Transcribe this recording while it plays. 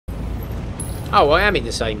Oh, I am in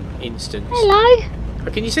the same instance. Hello.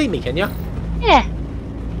 Oh, can you see me, can you? Yeah.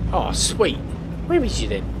 Oh, sweet. Where is you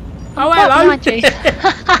then? Oh, Right hello. behind you.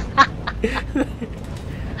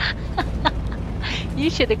 You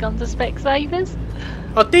should have gone to Specsavers.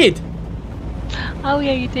 I did. Oh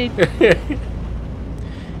yeah, you did.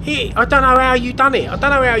 I don't know how you done it. I don't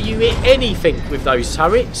know how you hit anything with those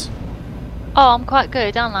turrets. Oh, I'm quite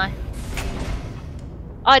good, aren't I?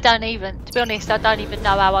 I don't even, to be honest, I don't even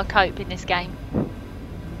know how I cope in this game.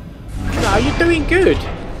 No, you're doing good.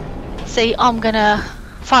 See, I'm gonna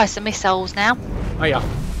fire some missiles now. Oh yeah.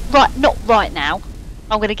 Right, not right now.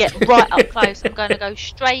 I'm gonna get right up close. I'm gonna go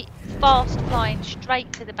straight, fast flying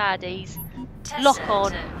straight to the baddies. Lock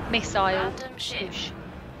on, missile, push.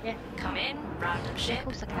 Yeah. Come in, random ship. Of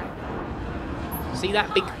course I can. See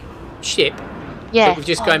that big ship Yeah. that we've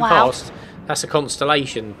just going past? That's a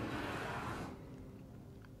constellation.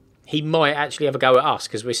 He might actually have a go at us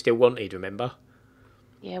because we're still wanted, remember?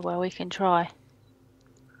 Yeah, well, we can try.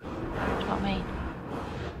 Do you know what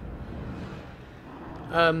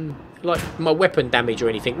I mean? Like my weapon damage or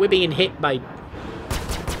anything. We're being hit, babe.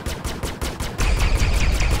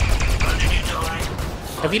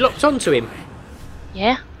 Have you locked onto him?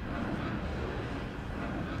 Yeah.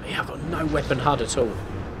 Yeah, I've got no weapon HUD at all.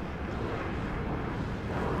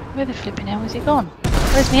 Where the flipping hell has he gone?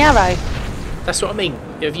 Where's my arrow? That's what I mean.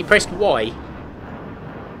 Have you pressed Y?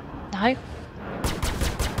 No.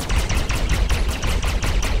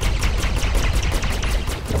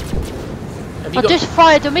 Have you I just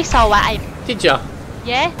fired a missile at him. Did ya?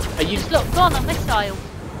 Yeah? Are you... Just locked on a missile.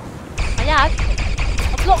 I have.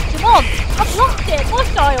 I've locked him on. I've locked it.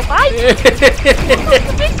 Missile, babe. I've locked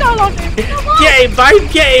the missile on him. Come on. Get him,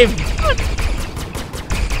 babe. Get him.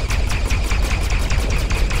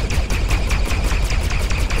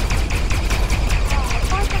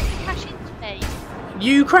 Why does he crash into me?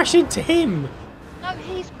 You crash into him. No,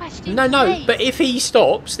 he's crashed into No, me. but if he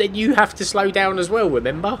stops, then you have to slow down as well,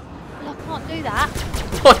 remember? Well, I can't do that.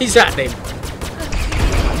 What is that then?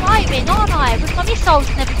 I'm driving, aren't I? With my missiles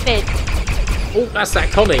and everything. Oh, that's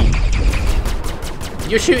that Connie.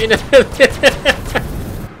 You're shooting What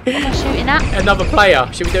am I shooting at? another player.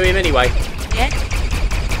 Should we do him anyway? Yeah.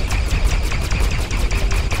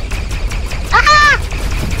 Ah!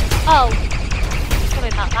 Oh. Sorry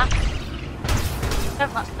about that.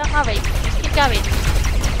 Don't worry. Just keep going.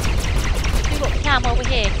 Do what we can while we're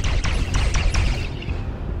here.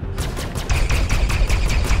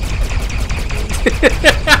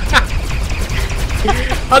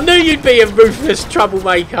 I knew you'd be a ruthless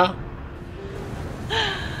troublemaker.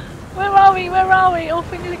 Where are we? Where are we? All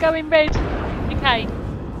things are going red. Okay.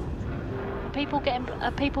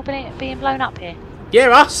 Are people being blown up here? Yeah,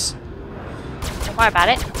 us. Don't worry about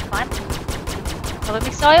it. It's fine. Cover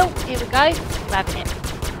missile. Here we go. We're having it.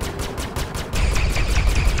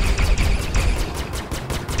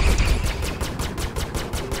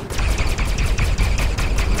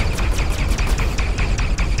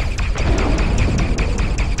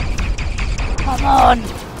 Come on.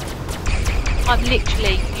 I'm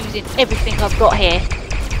literally using everything I've got here.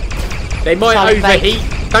 They might Salivate.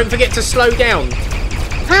 overheat. Don't forget to slow down.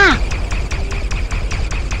 Ah!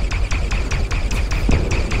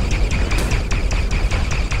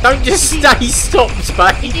 Don't just stay stopped,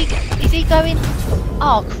 babe. Is he going?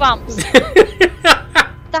 Oh, crumbs!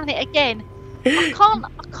 Done it again. I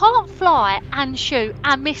can't fly and shoot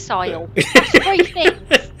and missile. That's three things,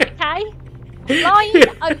 okay? Flying,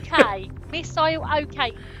 okay. Missile,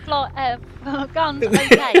 okay. Guns,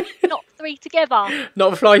 okay. Not three together.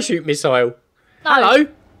 Not a fly shoot missile. No. Hello.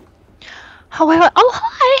 Oh,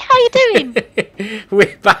 hi. How you doing?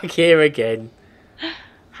 We're back here again.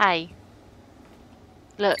 Hey.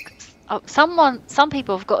 Look, some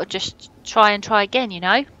people have got to just try again, you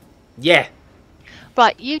know? Yeah.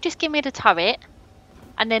 Right, you just give me the turret,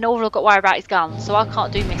 and then all I've got to worry about is guns, so I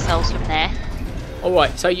can't do missiles from there. All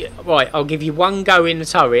right. So I'll give you one go in the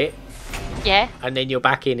turret, Yeah? and then you're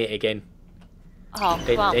back in it again. Oh,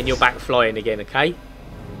 Then you're back flying again, okay?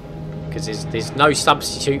 Because there's no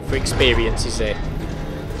substitute for experience, is there?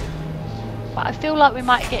 But I feel like we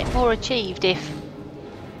might get more achieved if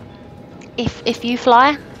you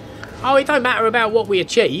fly. Oh, it don't matter about what we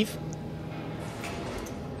achieve.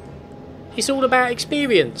 It's all about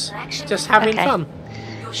experience. Just having Okay. fun.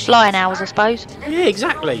 Flying hours, I suppose. Yeah,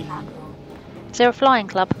 exactly. Is there a flying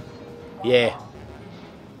club? Yeah.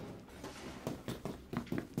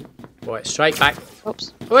 Right, straight back.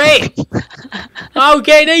 Oops. Wait! Oh,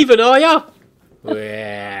 getting even, are ya?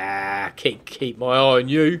 Yeah, keep my eye on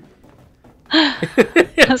you.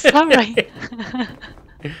 Sorry.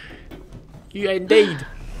 You indeed.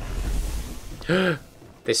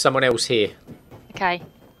 There's someone else here. Okay.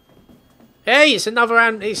 Hey, it's another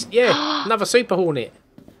another SuperHornet.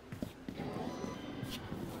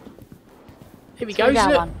 Here we go.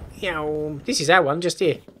 Look. Yeah, this is our one, just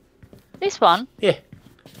here. This one? Yeah.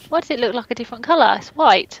 Why does it look like a different colour? It's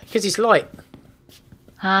white. Because it's light.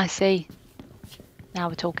 Ah, I see. Now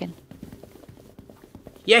we're talking.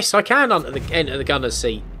 Yes, I can enter the gunner's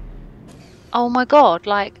seat. Oh my god,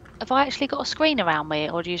 like, have I actually got a screen around me,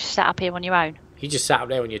 or do you just sat up here on your own? You just sat up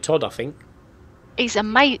there on your Todd, I think. It's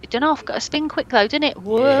amazing. Don't know, I've got to spin quick though, didn't it?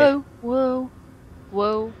 Whoa, whoa,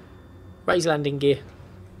 whoa. Raise landing gear.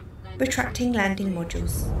 Retracting landing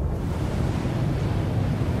modules.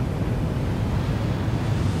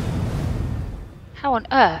 How on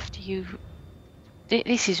earth do you...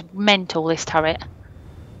 This is mental, this turret.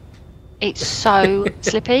 It's so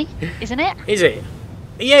slippy, isn't it? Is it?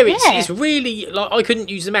 Yeah, it's really... like I couldn't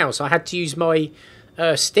use the mouse. I had to use my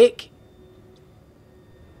stick.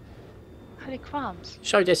 Holy crumbs.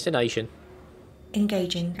 Show destination.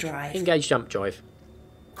 Engaging drive. Engage jump drive.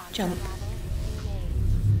 Jump.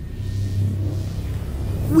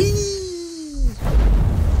 Whee!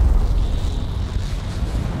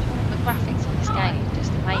 The graphics on this game are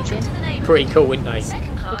just amazing. Pretty cool, isn't they?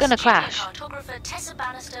 We're going to crash.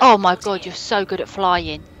 Oh my god, you're so good at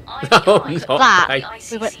flying. No, I'm not. That,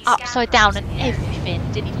 we went upside down and everything.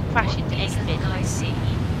 Didn't even crash into anything. I see.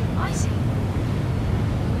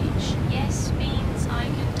 Which, yes, means I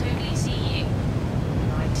can totally see you.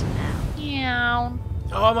 Right now. Meow.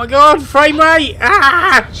 Oh my god, frame rate!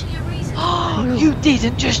 Ah! Oh, you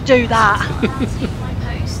didn't just do that.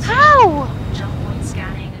 How?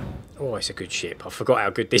 Oh, it's a good ship. I forgot how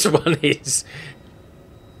good this one is.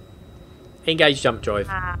 Engage jump drive.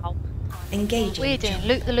 Wow. Engaging. We're doing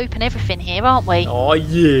loop the loop and everything here, aren't we? Oh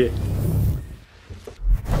yeah.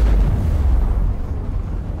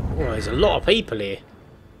 Oh, there's a lot of people here.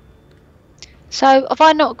 So, have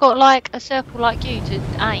I not got like a circle like you to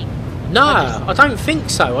aim? No, I don't think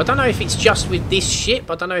so. I don't know if it's just with this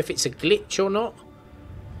ship. I don't know if it's a glitch or not.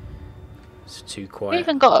 It's too quiet. We've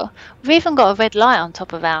even got a red light on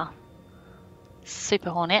top of our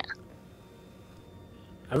SuperHornet.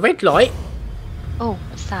 A red light? Oh,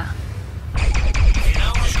 what's that? You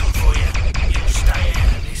know what's good for you. You'll stay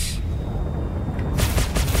out of this.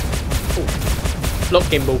 Lock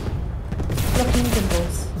gimbal. Blocking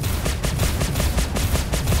gimbals.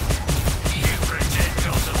 You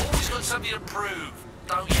projectiles have always got something to prove,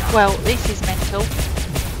 don't you? Well, this is mental.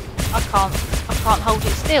 I can't hold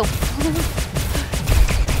it still.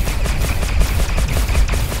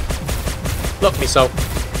 Lock missile.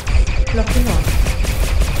 Locking on.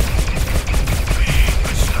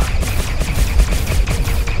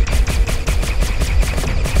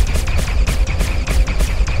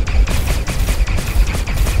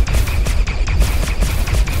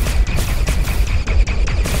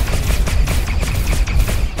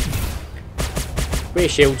 Rear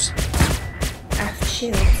shields. Aft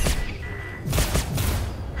shields.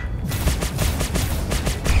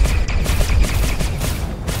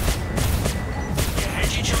 You had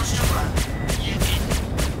your chance to run. You didn't.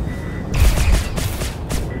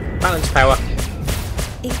 Balance power.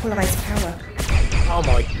 Equalise power. Oh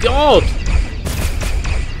my god!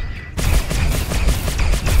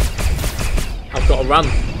 I've got to run.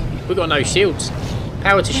 We've got no shields.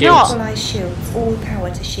 Power to You're not. shields. Equalise shields. All power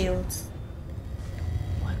to shields.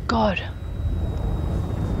 God.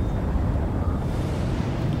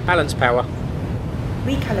 Balance power.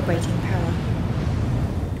 Recalibrating power.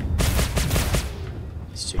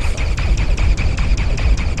 It's too far.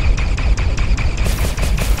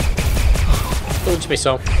 Launch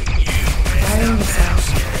missile. Firing missile.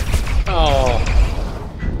 Oh.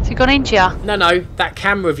 Has it gone into you? No, that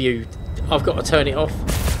camera view. I've got to turn it off.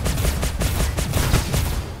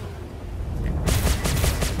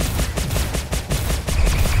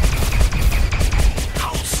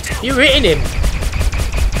 You're hitting him.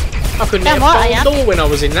 I couldn't hit a barn door when I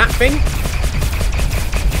was in that thing.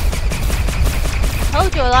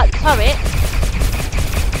 Told you I like the turret.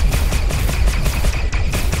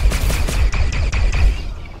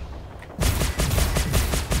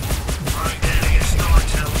 Right down against nine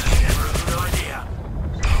tails is never a good idea.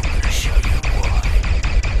 I'm going to show you why.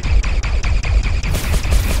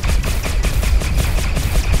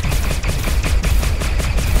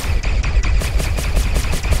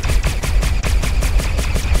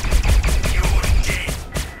 You're dead.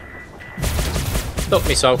 Lock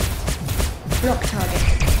missile. Block target.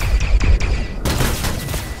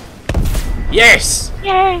 Yes!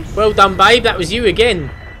 Yes. Well done, babe. That was you again.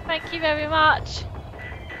 Thank you very much.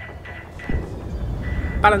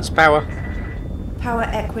 Balance power. Power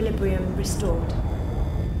equilibrium restored.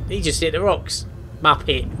 He just hit the rocks.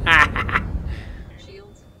 Muppet.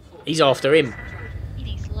 He's after him. He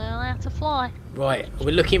needs to learn how to fly. Right,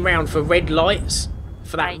 we're looking round for red lights.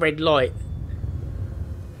 For that red light.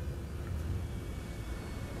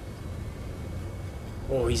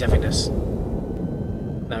 Oh, he's having us.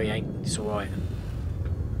 No, he ain't. It's alright.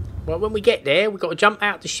 Well, when we get there, we've got to jump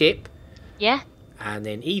out the ship. Yeah? And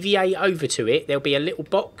then EVA over to it. There'll be a little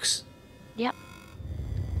box. Yep.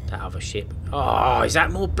 That other ship. Oh, is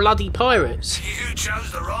that more bloody pirates? You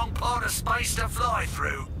chose the wrong part of space to fly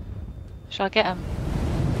through. Shall I get him?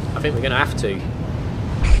 I think we're going to have to.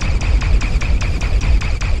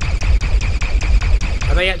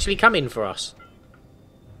 Are they actually coming for us?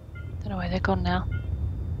 Don't know where they're gone now.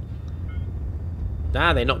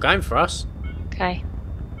 Nah, they're not going for us. Okay.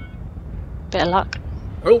 Bit of luck.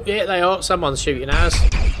 Oh, yeah, they are. Someone's shooting at us.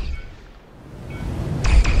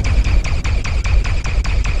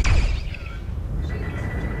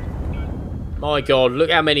 My God,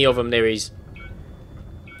 look how many of them there is.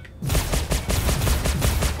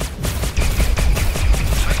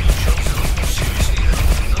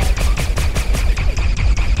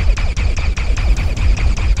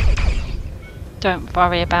 Don't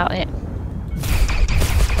worry about it.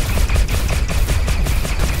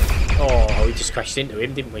 Oh, we just crashed into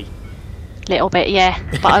him, didn't we? Little bit, yeah.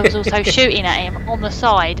 But I was also shooting at him on the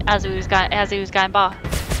side as he was going by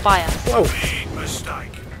us. Whoa! Big mistake.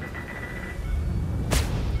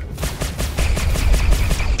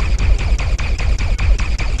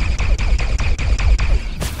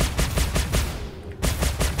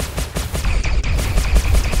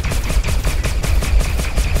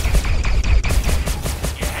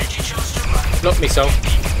 Lock missile.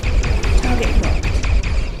 Target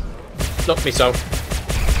locked. Lock missile.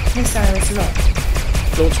 Missiles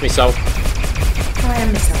locked. Launch missile. Fire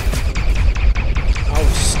missile.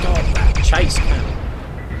 Oh, stop that chase cam.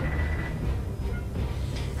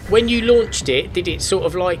 When you launched it, did it sort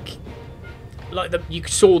of like you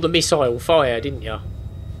saw the missile fire, didn't you?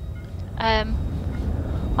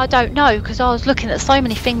 I don't know because I was looking at so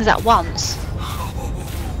many things at once.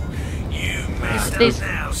 You messed up This-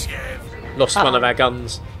 now, Skev. Lost one of our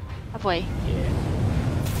guns. Have we? Yeah.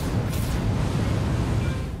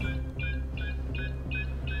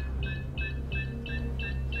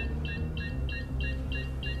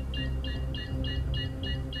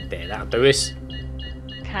 There, that'll do us.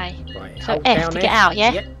 Okay. Right, So hold F down to F. get out,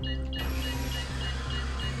 yeah? Yep.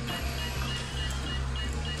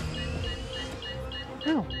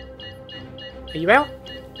 Oh. Are you out?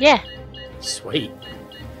 Yeah. Sweet.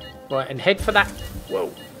 Right, and head for that.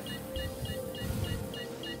 Whoa.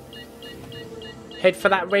 Head for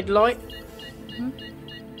that red light.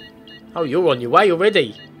 Oh, you're on your way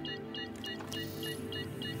already.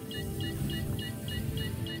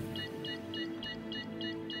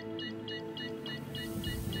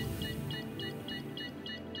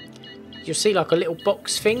 You'll see like a little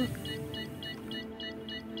box thing.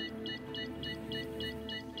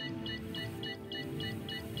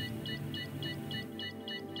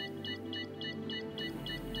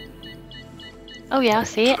 Oh yeah, I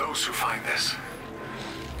see it. Those who find this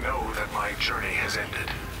know that my journey has ended.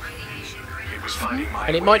 It was finding my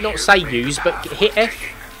And it way might not here say that made use, the but path hit worth F.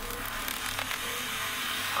 taking.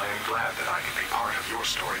 I am glad that I can be part of your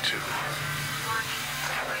story too.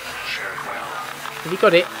 Share it well. Have you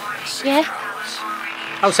got it? And safe Yeah.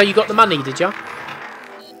 travels. Oh, so you got the money, did you?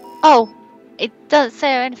 Oh, it doesn't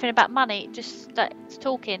say anything about money. It just starts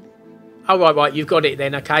talking. Oh, right, you've got it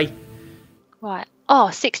then, okay. Right.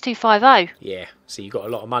 Oh, 6250. Yeah, so you've got a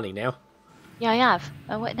lot of money now. Yeah, I have.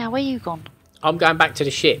 Oh, now where you gone? I'm going back to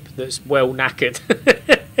the ship that's well knackered.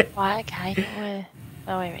 Right. Okay. Where?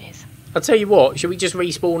 Oh, here it is. I'll tell you what, should we just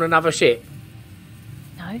respawn another ship?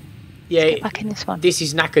 No. Yeah, Get back in this one. this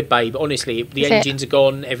is knackered, babe. Honestly, the Is it? engines are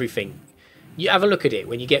gone, everything. You have a look at it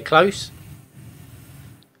when you get close.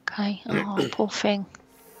 Okay. Oh, poor thing.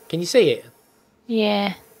 Can you see it?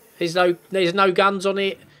 Yeah. There's no guns on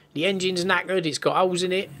it. The engine's knackered. It's got holes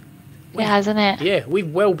in it. It hasn't it? Yeah,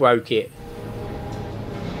 we've well broke it.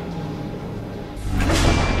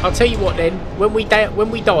 I'll tell you what then. When we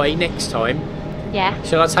die next time, Yeah.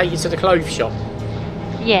 shall I take you to the clothes shop?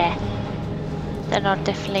 Yeah. Then I'll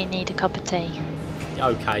definitely need a cup of tea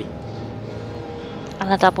Okay.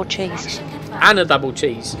 and a double cheese. And a double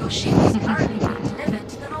cheese.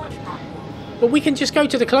 Well, we can just go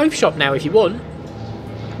to the clothes shop now if you want.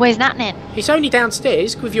 Where's that then? It's only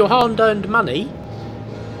downstairs with your hard-earned money.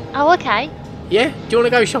 Oh, okay. Yeah? Do you want to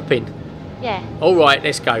go shopping? Yeah. All right,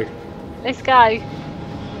 let's go. Let's go.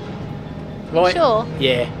 Right. Sure.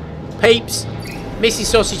 Yeah. Peeps,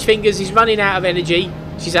 Mrs Sausagefingers is running out of energy.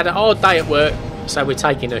 She's had a hard day at work. So we're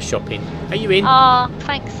taking her shopping. Are you in? Ah,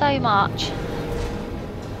 thanks so much.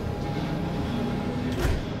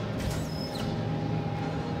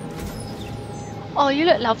 Oh, you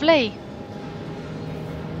look lovely.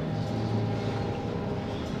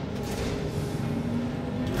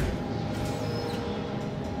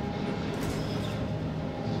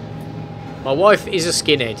 My wife is a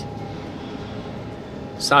skinhead.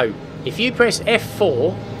 So, if you press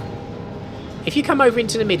F4, if you come over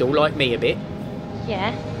into the middle like me a bit,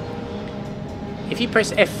 Yeah. if you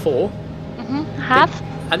press F4, Have?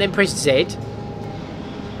 and then press Z,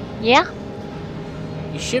 Yeah.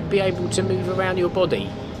 you should be able to move around your body.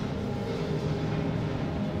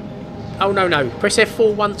 Oh, no, no. Press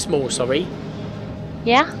F4 once more, sorry.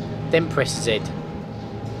 Yeah. Then press Z.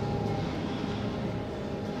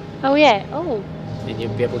 Oh yeah. Oh. Then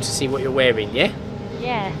you'll be able to see what you're wearing, yeah?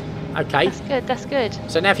 Yeah. Okay. That's good. That's good.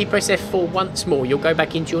 So now if you press F4 once more, you'll go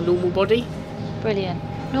back into your normal body. Brilliant.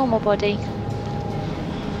 Normal body.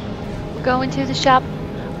 We're going to the shop.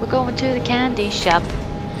 We're going to the candy shop.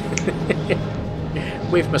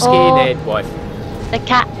 With my skinhead wife. The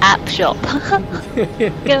cat app shop.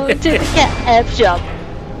 Going to the cat app shop.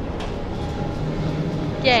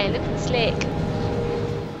 Yeah, looking slick.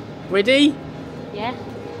 Ready? Yeah.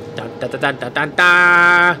 Dun, dun, dun, dun, dun, dun,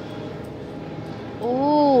 dun.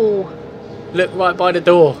 Ooh. Look right by the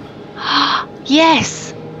door.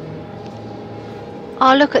 Yes.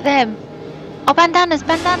 Oh, look at them. Oh, bandanas,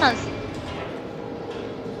 bandanas.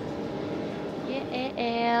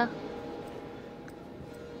 Yeah.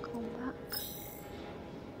 Come back.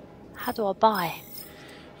 How do I buy?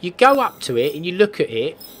 You go up to it and you look at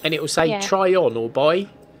it and it will say Yeah. try on or buy.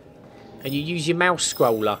 And you use your mouse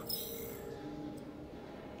scroller.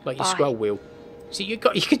 Like your Buy. scroll wheel. So you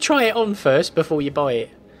could try it on first before you buy it.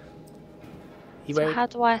 You So wear- how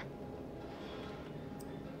do I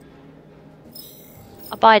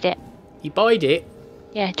buyed it. You buyed it?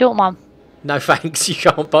 Yeah, do you want one? No thanks, you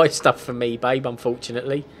can't buy stuff from me, babe,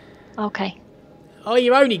 unfortunately. Okay. Oh,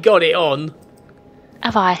 you only got it on?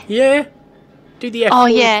 Have I? Yeah? Do the F4 Oh,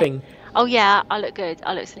 yeah. thing. Oh yeah, I look good.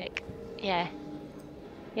 I look slick. Yeah.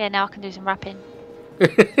 Yeah, now I can do some rapping.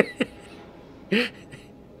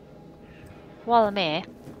 While I'm here,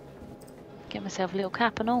 get myself a little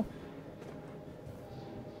cap and all.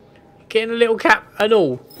 Getting a little cap and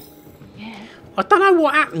all. Yeah. I don't know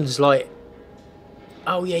what happens, like...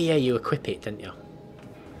 Oh, yeah, you equip it, don't you?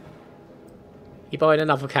 You're buying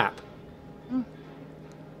another cap.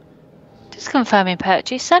 Just confirming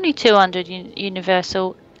purchase. Only 200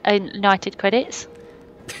 Universal United credits.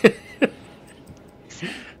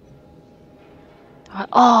 Right.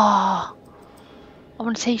 Oh, I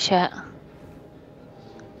want a t-shirt.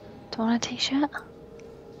 Do I want a t-shirt?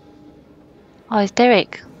 Oh, it's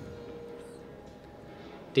Derek.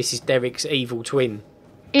 This is Derek's evil twin.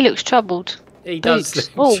 He looks troubled. He does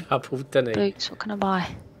Boots. look Oh. troubled, doesn't he? Boots, what can I buy?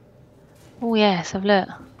 Oh yes, have a look.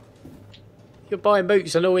 You're buying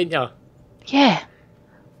boots and all, ain't you? Yeah.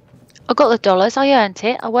 I got the dollars, I earned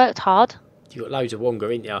it, I worked hard. You got loads of wonga,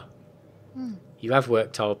 ain't you? You have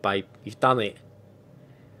worked hard, babe. You've done it.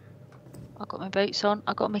 I got my boots on,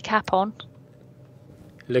 I got my cap on.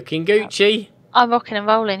 Looking Gucci. I'm rocking and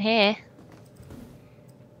rolling here.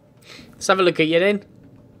 Let's have a look at you then.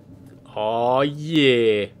 Oh,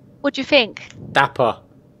 yeah. What do you think? Dapper.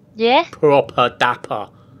 Yeah? Proper dapper.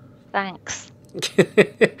 Thanks.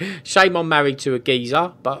 Shame I'm married to a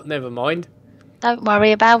geezer, but never mind. Don't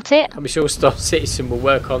worry about it. I'm sure Star Citizen will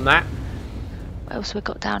work on that. What else we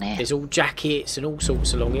got down here? There's all jackets and all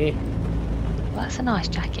sorts along here. Well, that's a nice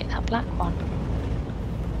jacket, that black one.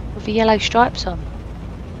 With the yellow stripes on.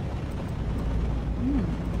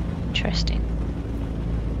 Interesting.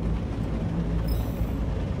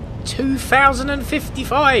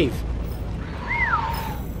 2055.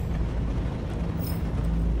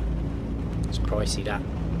 It's pricey, that.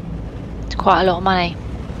 It's quite a lot of money.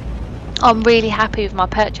 I'm really happy with my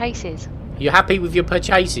purchases. You happy with your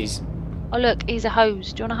purchases? Oh look, here's a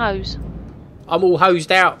hose. Do you want a hose? I'm all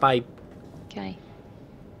hosed out, babe. Okay.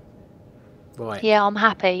 Right. Yeah, I'm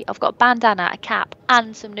happy. I've got a bandana, a cap,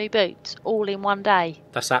 and some new boots, all in one day.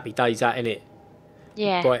 That's happy days, that, innit?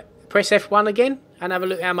 Yeah. Right. Press F1 again and have a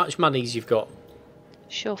look how much monies you've got.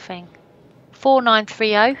 Sure thing.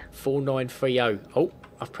 4930. 4930. Oh,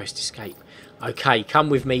 I've pressed escape. Okay, come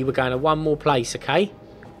with me. We're going to one more place, okay?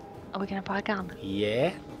 Are we going to buy a gun?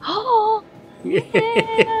 Yeah. Oh,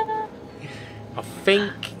 yeah. I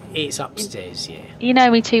think it's upstairs, yeah. You know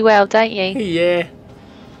me too well, don't you? Yeah.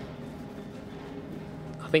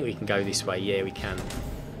 I think we can go this way. Yeah, we can.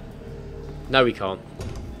 No, we can't.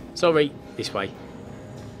 Sorry. This way.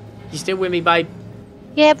 You still with me, babe?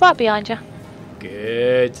 Yeah, right behind you.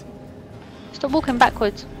 Good. Stop walking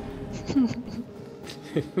backwards.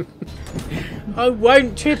 I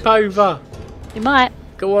won't trip over. You might.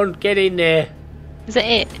 Go on, get in there. Is that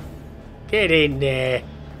it? Get in there.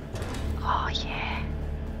 Oh, yeah.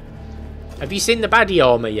 Have you seen the baddie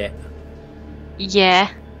armour yet?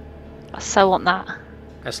 Yeah. I so want that.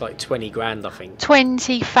 That's like 20 grand, I think.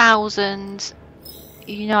 20,000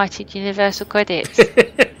 United Universal credits.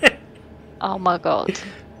 Oh my god.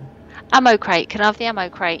 Ammo crate. Can I have the ammo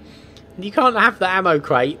crate? You can't have the ammo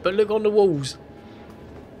crate, but look on the walls.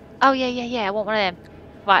 Oh, yeah. I want one of them.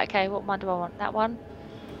 Right, okay. What one do I want? That one?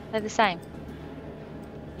 They're the same.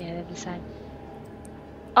 Yeah, they're the same.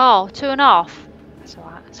 Oh, 2.5. That's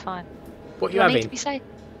alright. That's fine. What Do you I need having? to be safe?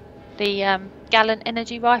 The Gallant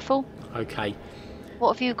energy rifle. Okay.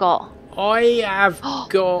 What have you got? I have I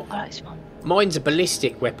got... like this one. Mine's a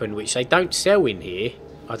ballistic weapon, which they don't sell in here,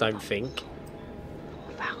 I don't think.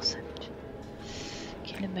 4,000.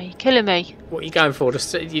 Killing me. What are you going for?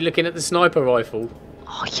 You looking at the sniper rifle?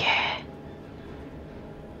 Oh yeah.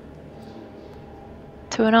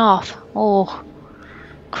 2.5. Oh,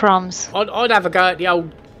 crumbs. I'd have a go at the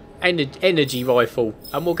old energy rifle,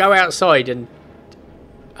 and we'll go outside and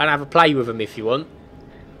have a play with them if you want.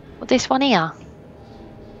 Well, this one here.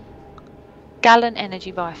 Gallant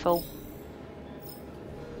energy rifle.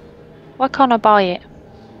 Why can't I buy it?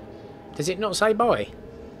 Does it not say buy?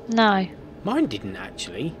 No. Mine didn't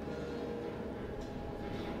actually.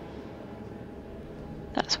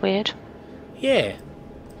 That's weird. Yeah.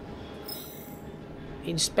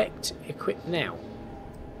 Inspect, equip now.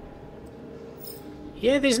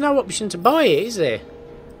 Yeah, there's no option to buy it, is there?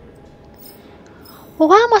 Well,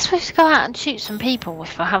 how am I supposed to go out and shoot some people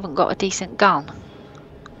if I haven't got a decent gun?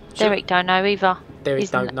 Derek don't know either. Derek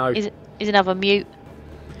don't know. He's another mute.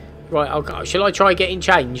 Right, shall I try getting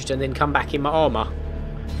changed and then come back in my armour?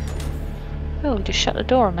 Oh, just shut the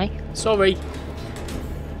door on me. Sorry.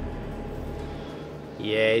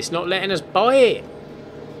 Yeah, it's not letting us buy it.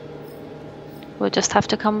 We'll just have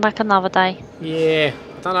to come back another day. Yeah,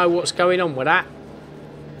 I don't know what's going on with that.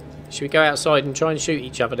 Should we go outside and try and shoot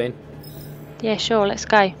each other then? Yeah, sure, let's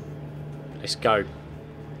go. Let's go.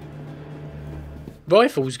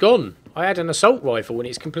 Rifle's gone. I had an assault rifle and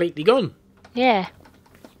it's completely gone. Yeah.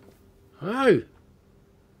 Oh.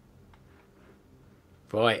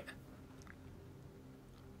 Right.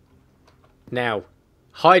 Now,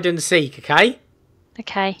 hide and seek, okay?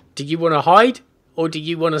 Okay. Do you want to hide or do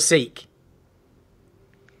you want to seek?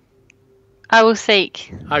 I will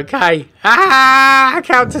seek. Okay. Ah!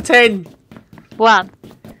 Count to 10. 1,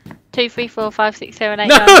 2, 3, 4, 5, 6, 7, 8,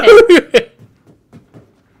 No! 9, 10.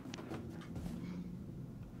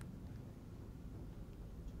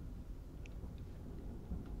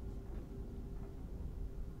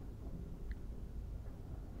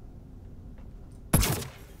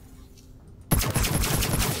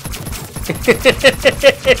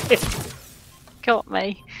 Got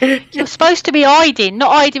me. You're supposed to be hiding,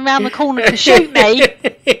 not hiding around the corner to shoot me.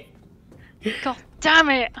 God damn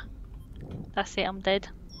it. That's it, I'm dead.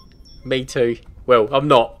 Me too. Well, I'm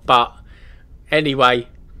not, but anyway.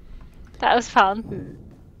 That was fun.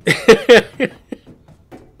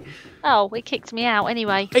 Oh, it kicked me out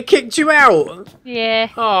anyway. It kicked you out? Yeah.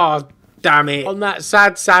 Oh, damn it. On that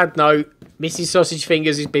sad note, Mrs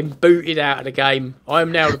Sausagefingers has been booted out of the game. I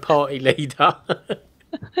am now the party leader.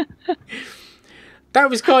 That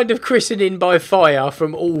was kind of christening by fire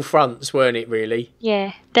from all fronts, weren't it, really?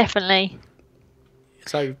 Yeah, definitely.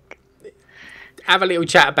 So, have a little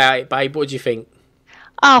chat about it, babe. What do you think?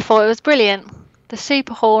 I thought it was brilliant. The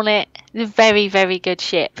SuperHornet is a very, very good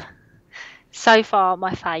ship. So far,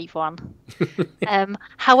 my fave one.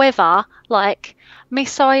 However, like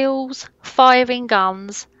missiles, firing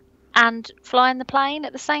guns, and flying the plane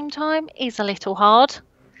at the same time is a little hard.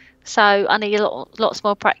 So I need lots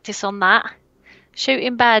more practice on that.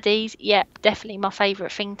 Shooting baddies, yep, definitely my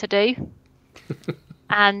favourite thing to do.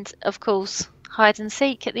 And of course, hide and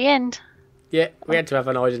seek at the end. Yeah, we had to have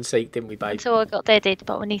an hide and seek, didn't we, babe? Until I got deaded,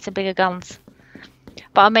 but we need some bigger guns.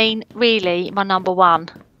 But I mean, really, my number one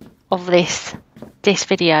of this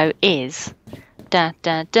video is da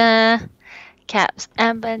da da caps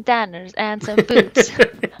and bandanas and some boots.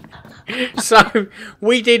 So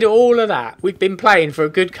we did all of that. We'd been playing for a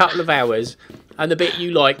good couple of hours, and the bit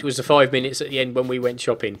you liked was the 5 minutes at the end when we went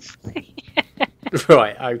shopping.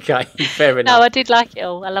 Right, okay, fair enough. No, I did like it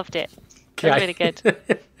all. I loved it. It was Okay. really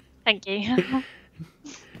good. Thank you.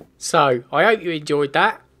 So I hope you enjoyed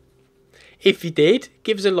that. If you did,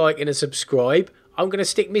 give us a like and a subscribe. I'm going to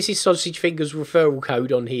stick Mrs Sausagefingers referral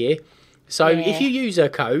code on here, So Yeah. if you use her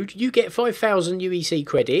code, you get 5,000 UEC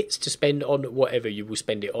credits to spend on whatever you will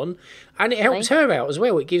spend it on, and it helps her out as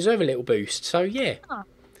well. It gives her a little boost. So yeah,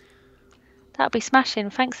 That'll be smashing.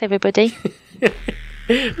 Thanks, everybody.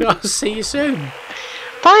 I'll see you soon.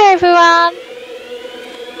 Bye, everyone.